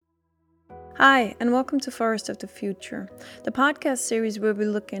Hi, and welcome to Forest of the Future, the podcast series where we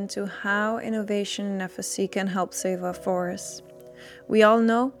look into how innovation in FSC can help save our forests. We all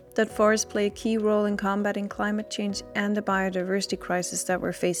know that forests play a key role in combating climate change and the biodiversity crisis that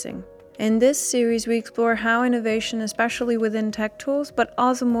we're facing. In this series, we explore how innovation, especially within tech tools, but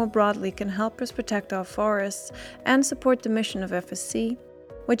also more broadly, can help us protect our forests and support the mission of FSC,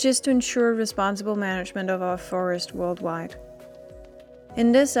 which is to ensure responsible management of our forests worldwide.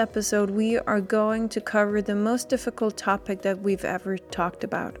 In this episode, we are going to cover the most difficult topic that we've ever talked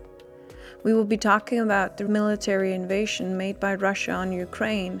about. We will be talking about the military invasion made by Russia on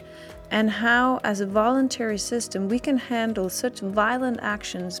Ukraine and how, as a voluntary system, we can handle such violent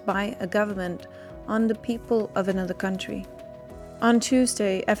actions by a government on the people of another country. On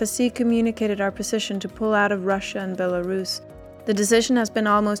Tuesday, FSC communicated our position to pull out of Russia and Belarus. The decision has been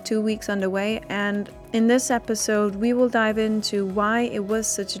almost 2 weeks underway, and in this episode we will dive into why it was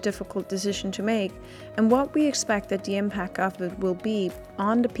such a difficult decision to make and what we expect that the impact of it will be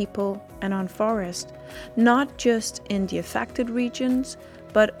on the people and on forest, not just in the affected regions,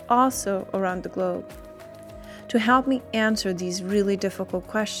 but also around the globe. To help me answer these really difficult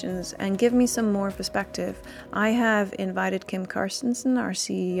questions and give me some more perspective, I have invited Kim Carstensen, our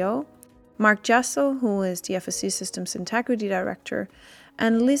CEO, Marc, who is the FSC Systems Integrity Director,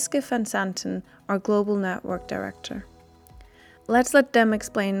 and Lieske van Santen, our Global Network Director. Let's let them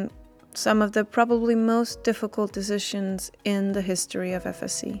explain some of the probably most difficult decisions in the history of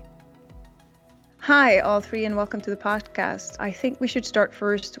FSC. Hi, all three, and welcome to the podcast. I think we should start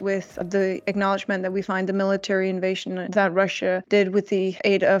first with the acknowledgement that we find the military invasion that Russia did with the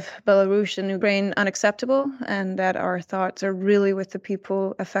aid of Belarus and Ukraine unacceptable, and that our thoughts are really with the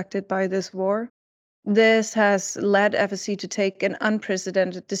people affected by this war. This has led FSC to take an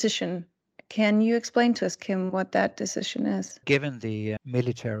unprecedented decision. Can you explain to us, Kim, what that decision is? Given the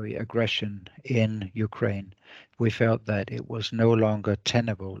military aggression in Ukraine, we felt that it was no longer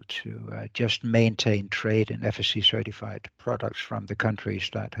tenable to just maintain trade in FSC certified products from the countries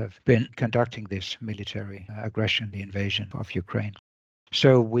that have been conducting this military aggression, the invasion of Ukraine.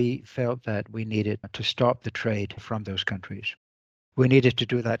 So we felt that we needed to stop the trade from those countries. We needed to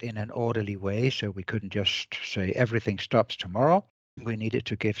do that in an orderly way, so we couldn't just say everything stops tomorrow. We needed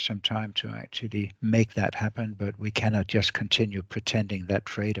to give some time to actually make that happen, but we cannot just continue pretending that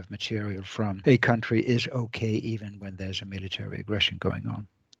trade of material from a country is okay even when there's a military aggression going on.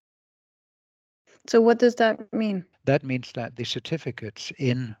 So what does that mean? That means that the certificates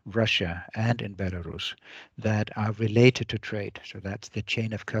in Russia and in Belarus that are related to trade, so that's the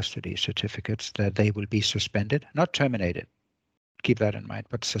chain of custody certificates, that they will be suspended, not terminated, keep that in mind,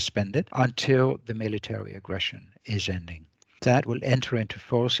 but suspended until the military aggression is ending. That will enter into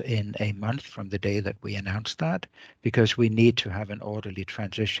force in a month from the day that we announced that, because we need to have an orderly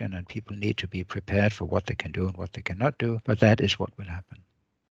transition and people need to be prepared for what they can do and what they cannot do, but that is what will happen.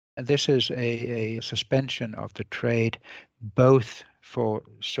 And this is a suspension of the trade, both for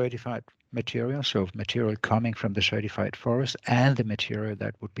certified material, so material coming from the certified forest, and the material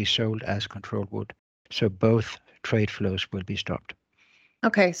that would be sold as controlled wood. So both trade flows will be stopped.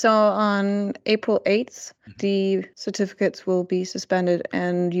 Okay, so on April 8th, the certificates will be suspended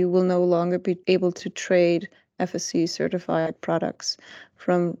and you will no longer be able to trade FSC certified products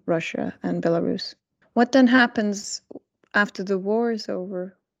from Russia and Belarus. What then happens after the war is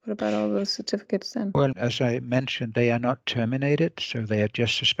over? What about all those certificates then? Well, as I mentioned, they are not terminated, so they are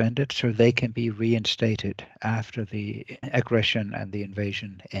just suspended, so they can be reinstated after the aggression and the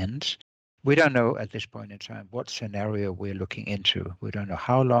invasion ends. We don't know at this point in time what scenario we're looking into. We don't know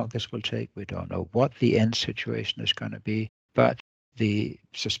how long this will take. We don't know what the end situation is going to be. But the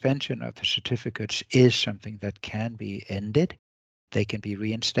suspension of the certificates is something that can be ended. They can be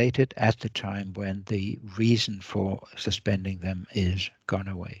reinstated at the time when the reason for suspending them is gone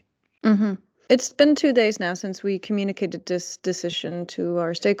away. Mm-hmm. It's been 2 days now since we communicated this decision to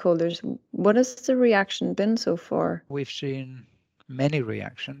our stakeholders. What has the reaction been so far? We've seen many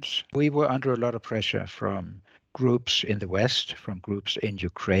reactions. We were under a lot of pressure from groups in the West, from groups in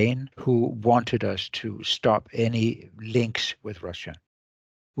Ukraine, who wanted us to stop any links with Russia.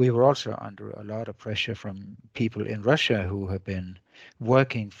 We were also under a lot of pressure from people in Russia who have been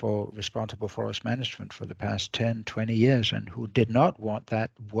working for responsible forest management for the past 10, 20 years and who did not want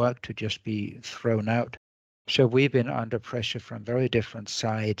that work to just be thrown out. So we've been under pressure from very different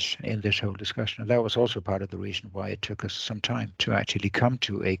sides in this whole discussion. And that was also part of the reason why it took us some time to actually come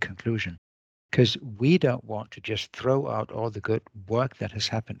to a conclusion. Because we don't want to just throw out all the good work that has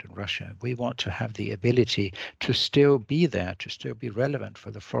happened in Russia. We want to have the ability to still be there, to still be relevant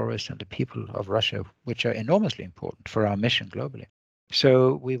for the forest and the people of Russia, which are enormously important for our mission globally.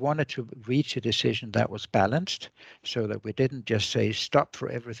 So we wanted to reach a decision that was balanced so that we didn't just say stop for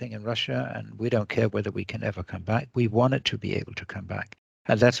everything in Russia and we don't care whether we can ever come back. We wanted to be able to come back.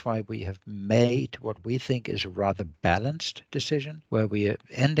 And that's why we have made what we think is a rather balanced decision where we are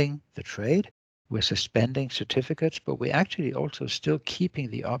ending the trade, we're suspending certificates, but we're actually also still keeping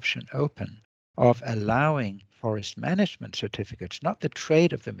the option open of allowing forest management certificates, not the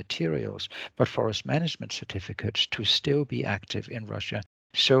trade of the materials, but forest management certificates to still be active in Russia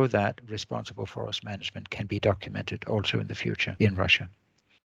so that responsible forest management can be documented also in the future in Russia.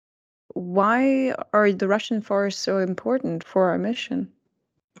 Why are the Russian forests so important for our mission?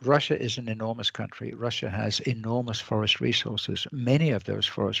 Russia is an enormous country. Russia has enormous forest resources. Many of those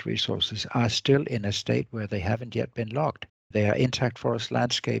forest resources are still in a state where they haven't yet been logged. They are intact forest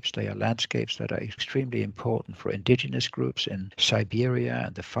landscapes. They are landscapes that are extremely important for indigenous groups in Siberia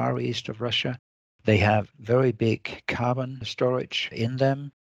and the far east of Russia. They have very big carbon storage in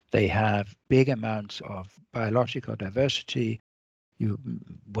them. They have big amounts of biological diversity. You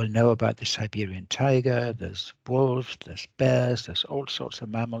will know about the Siberian tiger, there's wolves, there's bears, there's all sorts of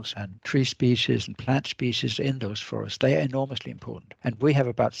mammals and tree species and plant species in those forests. They are enormously important. And we have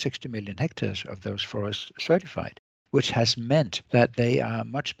about 60 million hectares of those forests certified, which has meant that they are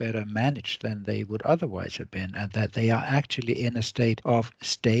much better managed than they would otherwise have been, and that they are actually in a state of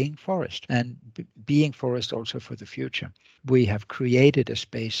staying forest and being forest also for the future. We have created a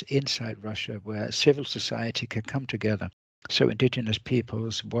space inside Russia where civil society can come together. So indigenous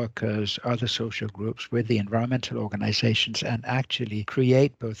peoples, workers, other social groups with the environmental organizations and actually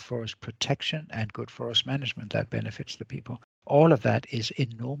create both forest protection and good forest management that benefits the people. All of that is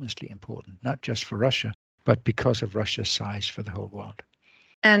enormously important, not just for Russia, but because of Russia's size for the whole world.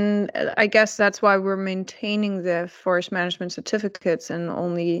 And I guess that's why we're maintaining the forest management certificates and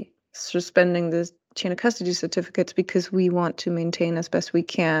only suspending the chain of custody certificates, because we want to maintain as best we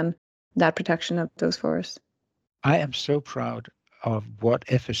can that protection of those forests. I am so proud of what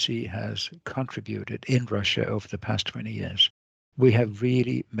FSC has contributed in Russia over the past 20 years. We have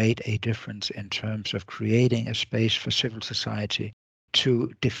really made a difference in terms of creating a space for civil society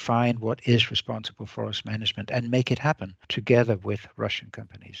to define what is responsible forest management and make it happen together with Russian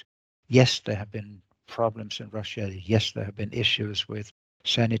companies. Yes, there have been problems in Russia. Yes, there have been issues with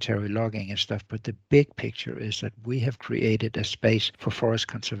sanitary logging and stuff, but the big picture is that we have created a space for forest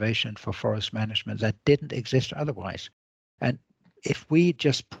conservation, for forest management that didn't exist otherwise. And if we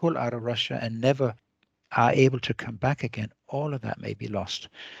just pull out of Russia and never are able to come back again, all of that may be lost.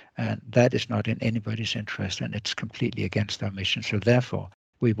 And that is not in anybody's interest, and it's completely against our mission. So therefore,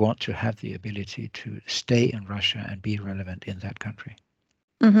 we want to have the ability to stay in Russia and be relevant in that country.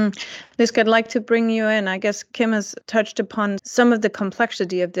 Lieske, I'd like to bring you in. I guess Kim has touched upon some of the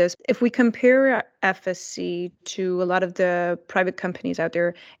complexity of this. If we compare FSC to a lot of the private companies out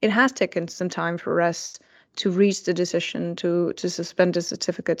there, it has taken some time for us to reach the decision to suspend the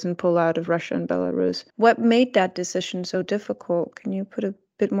certificates and pull out of Russia and Belarus. What made that decision so difficult? Can you put a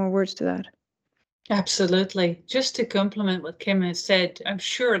bit more words to that? Absolutely. Just to complement what Kim has said, I'm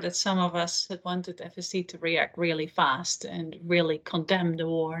sure that some of us had wanted FSC to react really fast and really condemn the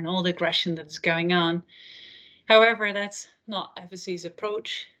war and all the aggression that is going on. However, that's not FSC's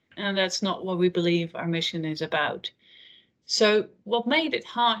approach, and that's not what we believe our mission is about. So what made it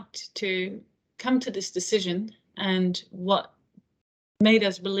hard to come to this decision, and what made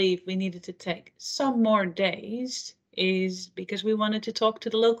us believe we needed to take some more days, is because we wanted to talk to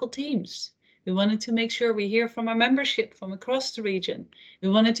the local teams. We wanted to make sure we hear from our membership from across the region. We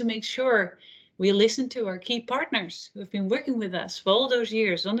wanted to make sure we listen to our key partners who have been working with us for all those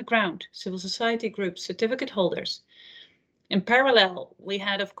years on the ground, civil society groups, certificate holders. In parallel, we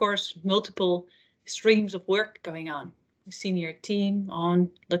had, of course, multiple streams of work going on. A senior team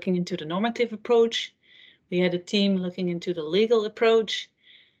on looking into the normative approach. We had a team looking into the legal approach.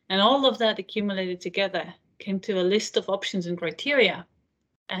 And all of that accumulated together came to a list of options and criteria.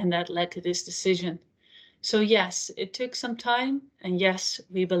 And that led to this decision. So yes, it took some time. And yes,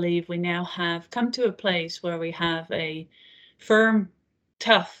 we believe we now have come to a place where we have a firm,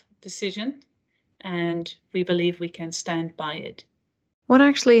 tough decision. And we believe we can stand by it. What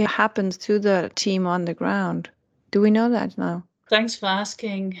actually happened to the team on the ground? Do we know that now? Thanks for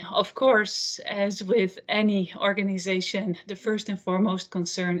asking. Of course, as with any organization, the first and foremost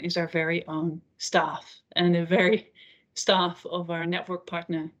concern is our very own staff and the very staff of our network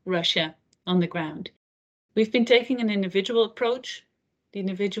partner, Russia, on the ground. We've been taking an individual approach. The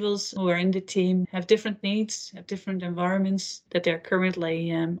individuals who are in the team have different needs, have different environments that they're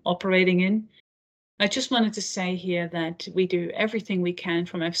currently operating in. I just wanted to say here that we do everything we can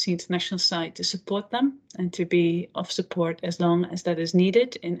from FSC International side to support them and to be of support as long as that is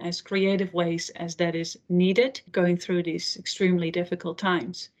needed in as creative ways as that is needed going through these extremely difficult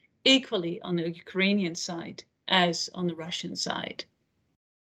times. Equally on the Ukrainian side as on the Russian side.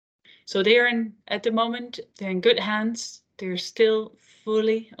 So at the moment, they're in good hands. They're still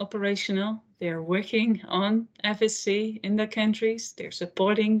fully operational. They're working on FSC in their countries. They're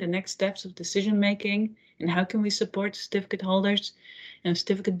supporting the next steps of decision making and how can we support certificate holders and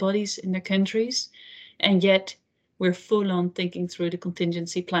certificate bodies in their countries. And yet we're full on thinking through the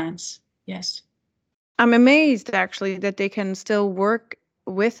contingency plans. Yes. I'm amazed actually that they can still work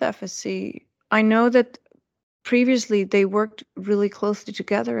with FSC. I know that previously they worked really closely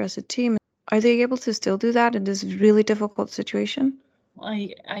together as a team. Are they able to still do that in this really difficult situation?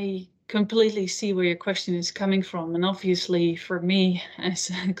 I completely see where your question is coming from. And obviously for me as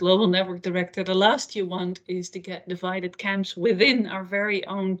a global network director, the last you want is to get divided camps within our very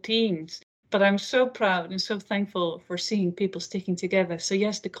own teams. But I'm so proud and so thankful for seeing people sticking together. So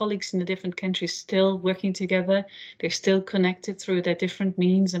yes, the colleagues in the different countries still working together. They're still connected through their different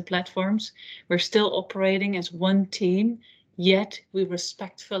means and platforms. We're still operating as one team, yet we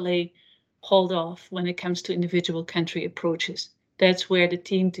respectfully hold off when it comes to individual country approaches. That's where the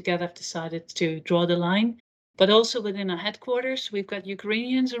team together have decided to draw the line. But also within our headquarters, we've got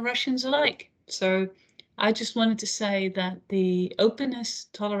Ukrainians and Russians alike. So I just wanted to say that the openness,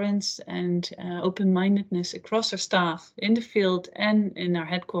 tolerance, and open-mindedness across our staff in the field and in our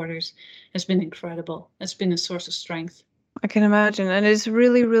headquarters has been incredible. It's been a source of strength. I can imagine. And it's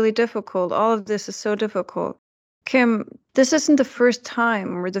really, really difficult. All of this is so difficult. Kim, this isn't the first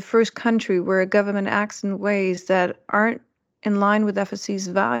time or the first country where a government acts in ways that aren't in line with FSC's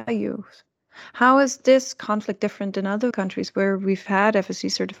values. How is this conflict different in other countries where we've had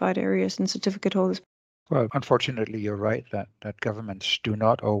FSC certified areas and certificate holders? Well, unfortunately, you're right that governments do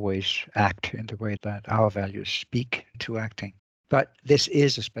not always act in the way that our values speak to acting. But this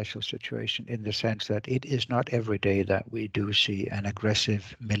is a special situation in the sense that it is not every day that we do see an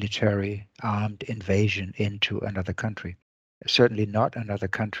aggressive military armed invasion into another country. Certainly not another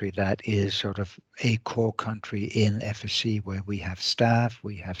country that is sort of a core country in FSC where we have staff,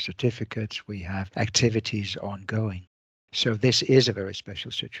 we have certificates, we have activities ongoing. So this is a very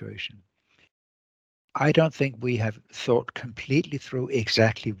special situation. I don't think we have thought completely through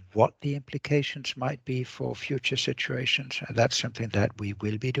exactly what the implications might be for future situations. That's something that we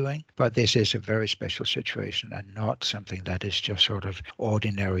will be doing. But this is a very special situation and not something that is just sort of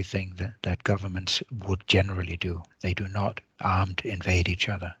ordinary thing that governments would generally do. They do not armed invade each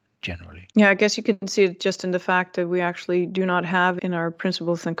other generally. Yeah, I guess you can see it just in the fact that we actually do not have in our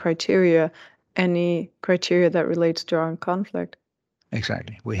principles and criteria any criteria that relates to armed conflict.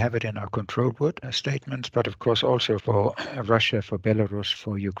 Exactly. We have it in our control wood statements, but of course also for Russia, for Belarus,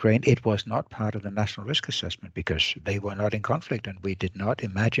 for Ukraine, it was not part of the national risk assessment because they were not in conflict and we did not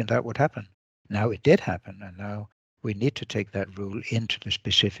imagine that would happen. Now it did happen, and now we need to take that rule into the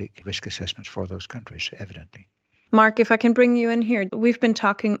specific risk assessments for those countries, evidently. Marc, if I can bring you in here, we've been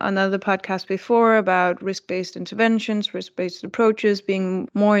talking on other podcasts before about risk-based interventions, risk-based approaches being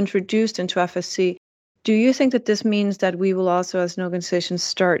more introduced into FSC. Do you think that this means that we will also, as an organization,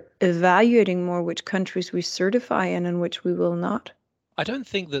 start evaluating more which countries we certify in and which we will not? I don't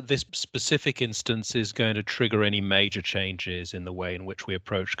think that this specific instance is going to trigger any major changes in the way in which we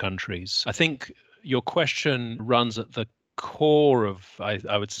approach countries. I think your question runs at the core of,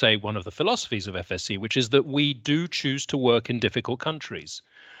 I would say, one of the philosophies of FSC, which is that we do choose to work in difficult countries.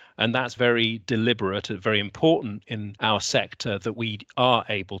 And that's very deliberate, very important in our sector, that we are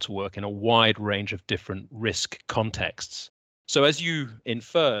able to work in a wide range of different risk contexts. So as you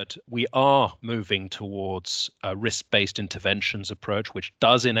inferred, we are moving towards a risk-based interventions approach, which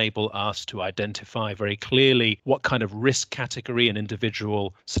does enable us to identify very clearly what kind of risk category an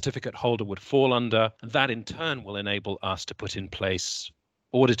individual certificate holder would fall under. And that in turn will enable us to put in place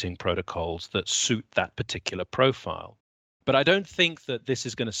auditing protocols that suit that particular profile. But I don't think that this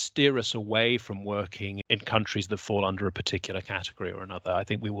is going to steer us away from working in countries that fall under a particular category or another. I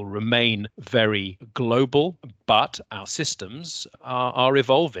think we will remain very global, but our systems are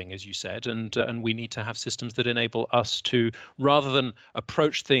evolving, as you said, and we need to have systems that enable us to, rather than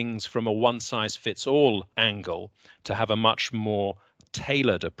approach things from a one-size-fits-all angle, to have a much more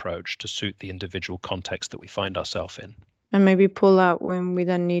tailored approach to suit the individual context that we find ourselves in. And maybe pull out when we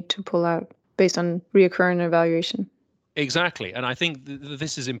then need to pull out based on reoccurring evaluation. Exactly. And I think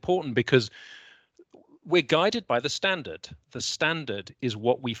this is important because we're guided by the standard. The standard is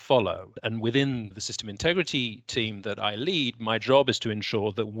what we follow. And within the system integrity team that I lead, my job is to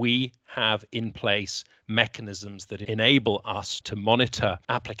ensure that we have in place mechanisms that enable us to monitor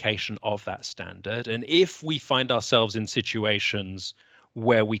application of that standard. And if we find ourselves in situations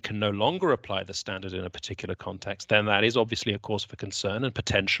where we can no longer apply the standard in a particular context, then that is obviously a cause for concern and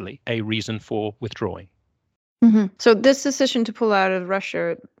potentially a reason for withdrawing. Mm-hmm. So this decision to pull out of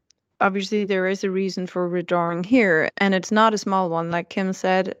Russia, obviously there is a reason for withdrawing here, and it's not a small one. Like Kim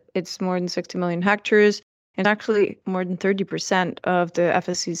said, it's more than 60 million hectares, and actually more than 30% of the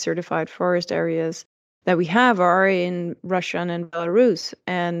FSC certified forest areas that we have are in Russia and in Belarus.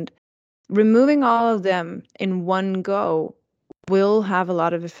 And removing all of them in one go will have a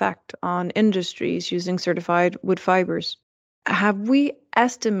lot of effect on industries using certified wood fibers. Have we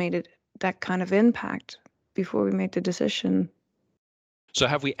estimated that kind of impact before we made the decision? So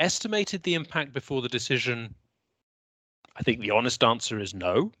have we estimated the impact before the decision? I think the honest answer is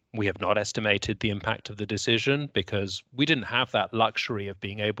no. We have not estimated the impact of the decision because we didn't have that luxury of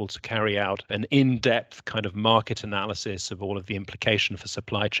being able to carry out an in-depth kind of market analysis of all of the implication for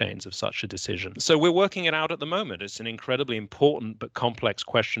supply chains of such a decision. So we're working it out at the moment. It's an incredibly important but complex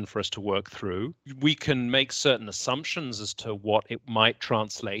question for us to work through. We can make certain assumptions as to what it might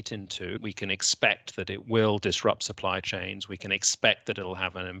translate into. We can expect that it will disrupt supply chains. We can expect that it'll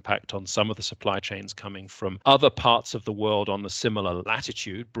have an impact on some of the supply chains coming from other parts of the world on the similar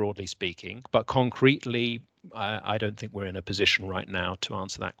latitude, broadly speaking, but concretely, I don't think we're in a position right now to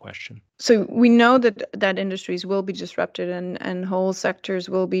answer that question. So we know that industries will be disrupted and whole sectors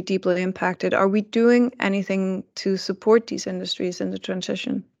will be deeply impacted. Are we doing anything to support these industries in the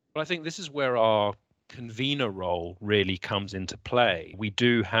transition? Well, I think this is where our convener role really comes into play. We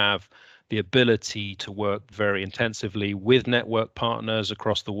do have the ability to work very intensively with network partners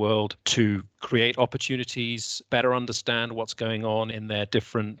across the world to create opportunities, better understand what's going on in their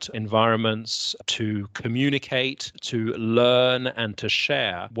different environments, to communicate, to learn, and to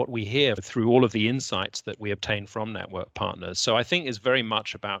share what we hear through all of the insights that we obtain from network partners. So I think it's very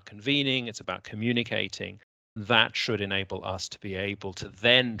much about convening, it's about communicating. That should enable us to be able to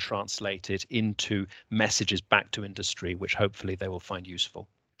then translate it into messages back to industry, which hopefully they will find useful.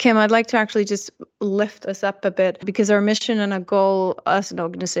 Kim, I'd like to actually just lift us up a bit because our mission and our goal as an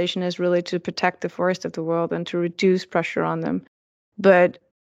organization is really to protect the forest of the world and to reduce pressure on them. But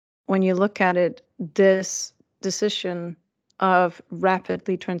when you look at it, this decision of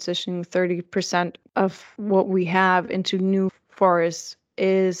rapidly transitioning 30% of what we have into new forests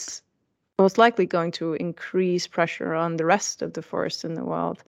is most likely going to increase pressure on the rest of the forests in the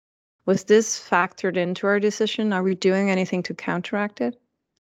world. Was this factored into our decision? Are we doing anything to counteract it?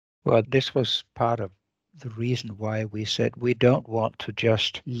 Well, this was part of the reason why we said we don't want to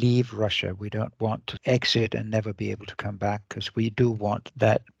just leave Russia. We don't want to exit and never be able to come back, because we do want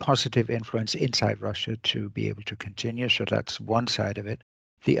that positive influence inside Russia to be able to continue. So that's one side of it.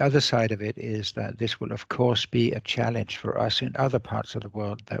 The other side of it is that this will, of course, be a challenge for us in other parts of the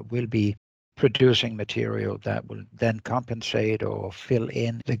world that will be producing material that will then compensate or fill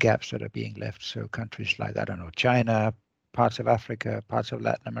in the gaps that are being left. So countries like, I don't know, China, parts of Africa, parts of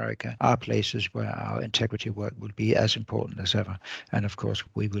Latin America are places where our integrity work will be as important as ever. And of course,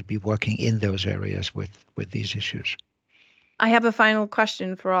 we will be working in those areas with these issues. I have a final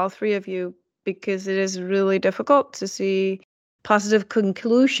question for all three of you, because it is really difficult to see positive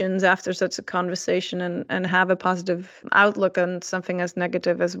conclusions after such a conversation and have a positive outlook on something as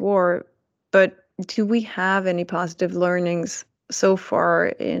negative as war. But do we have any positive learnings so far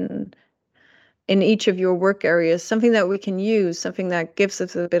in each of your work areas, something that we can use, something that gives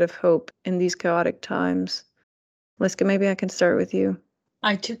us a bit of hope in these chaotic times? Lieske, maybe I can start with you.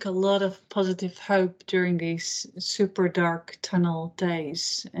 I took a lot of positive hope during these super dark tunnel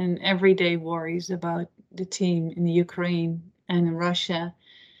days and everyday worries about the team in Ukraine and in Russia,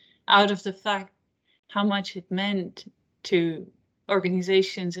 out of the fact how much it meant to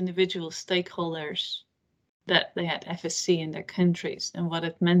organizations, individual stakeholders, that they had FSC in their countries and what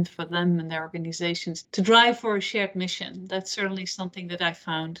it meant for them and their organizations to drive for a shared mission. That's certainly something that I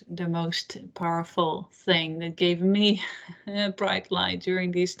found the most powerful thing that gave me a bright light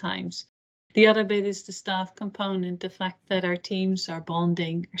during these times. The other bit is the staff component, the fact that our teams are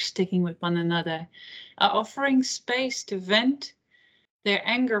bonding, are sticking with one another, are offering space to vent their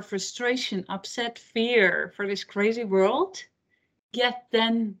anger, frustration, upset, fear for this crazy world, yet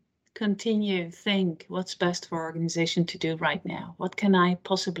then continue, think what's best for our organization to do right now. What can I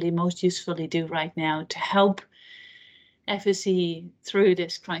possibly most usefully do right now to help FSC through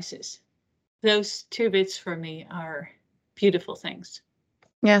this crisis? Those two bits for me are beautiful things.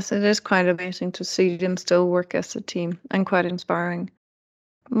 Yes, it is quite amazing to see them still work as a team and quite inspiring.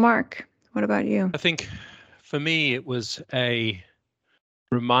 Marc, what about you? I think for me, it was a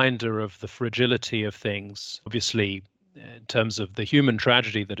reminder of the fragility of things. Obviously, in terms of the human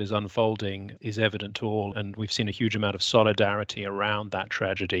tragedy that is unfolding is evident to all, and we've seen a huge amount of solidarity around that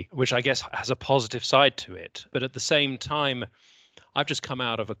tragedy, which I guess has a positive side to it. But at the same time, I've just come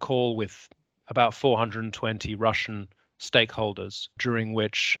out of a call with about 420 Russian stakeholders, during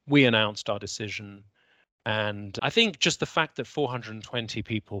which we announced our decision. And I think just the fact that 420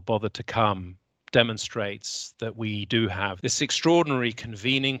 people bothered to come demonstrates that we do have this extraordinary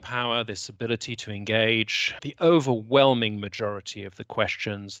convening power, this ability to engage. The overwhelming majority of the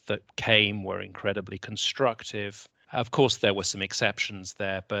questions that came were incredibly constructive. Of course, there were some exceptions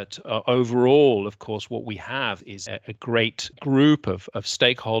there, but overall, of course, what we have is a great group of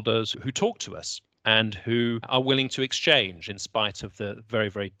stakeholders who talk to us and who are willing to exchange in spite of the very,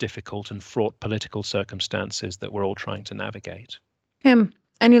 very difficult and fraught political circumstances that we're all trying to navigate. Kim,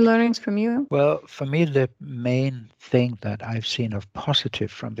 any learnings from you? Well, for me, the main thing that I've seen of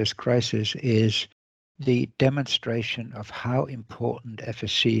positive from this crisis is the demonstration of how important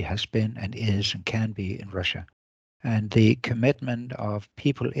FSC has been and is and can be in Russia. And the commitment of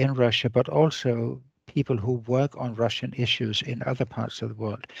people in Russia, but also people who work on Russian issues in other parts of the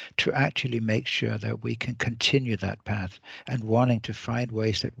world, to actually make sure that we can continue that path, and wanting to find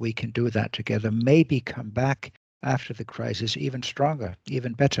ways that we can do that together, maybe come back after the crisis even stronger,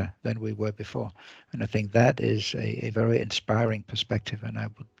 even better than we were before. And I think that is a very inspiring perspective, and I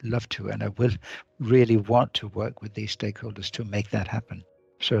would love to, and I will really want to work with these stakeholders to make that happen,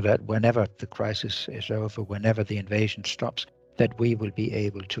 so that whenever the crisis is over, whenever the invasion stops, that we will be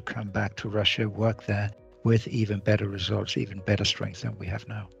able to come back to Russia, work there with even better results, even better strength than we have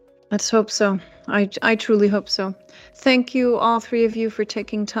now. Let's hope so. I truly hope so. Thank you, all three of you, for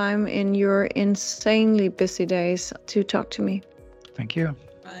taking time in your insanely busy days to talk to me. Thank you.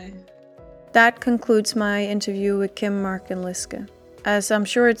 Bye. That concludes my interview with Kim, Marc, and Lieske. As I'm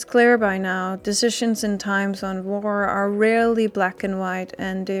sure it's clear by now, decisions in times on war are rarely black and white,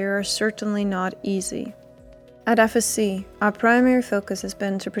 and they are certainly not easy. At FSC, our primary focus has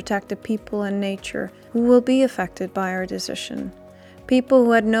been to protect the people and nature who will be affected by our decision. People who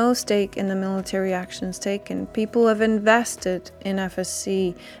had no stake in the military actions taken, people who have invested in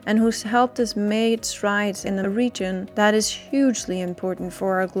FSC and who's helped us make strides in a region that is hugely important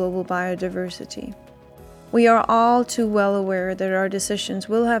for our global biodiversity. We are all too well aware that our decisions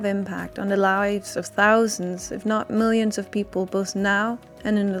will have impact on the lives of thousands, if not millions of people, both now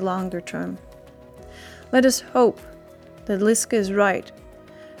and in the longer term. Let us hope that Lieske is right,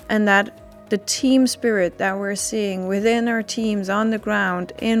 and that the team spirit that we're seeing within our teams on the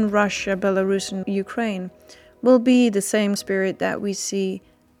ground in Russia, Belarus, and Ukraine will be the same spirit that we see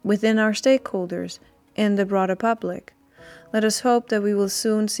within our stakeholders in the broader public. Let us hope that we will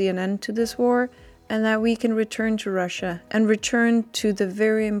soon see an end to this war, and that we can return to Russia and return to the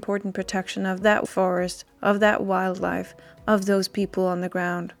very important protection of that forest, of that wildlife, of those people on the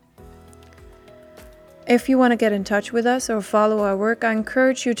ground. If you want to get in touch with us or follow our work, I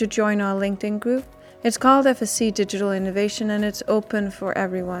encourage you to join our LinkedIn group. It's called FSC Digital Innovation, and it's open for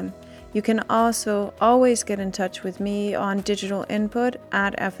everyone. You can also always get in touch with me on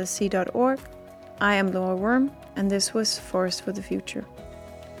digitalinput@fsc.org. I am Loa Worm, and this was Forest for the Future.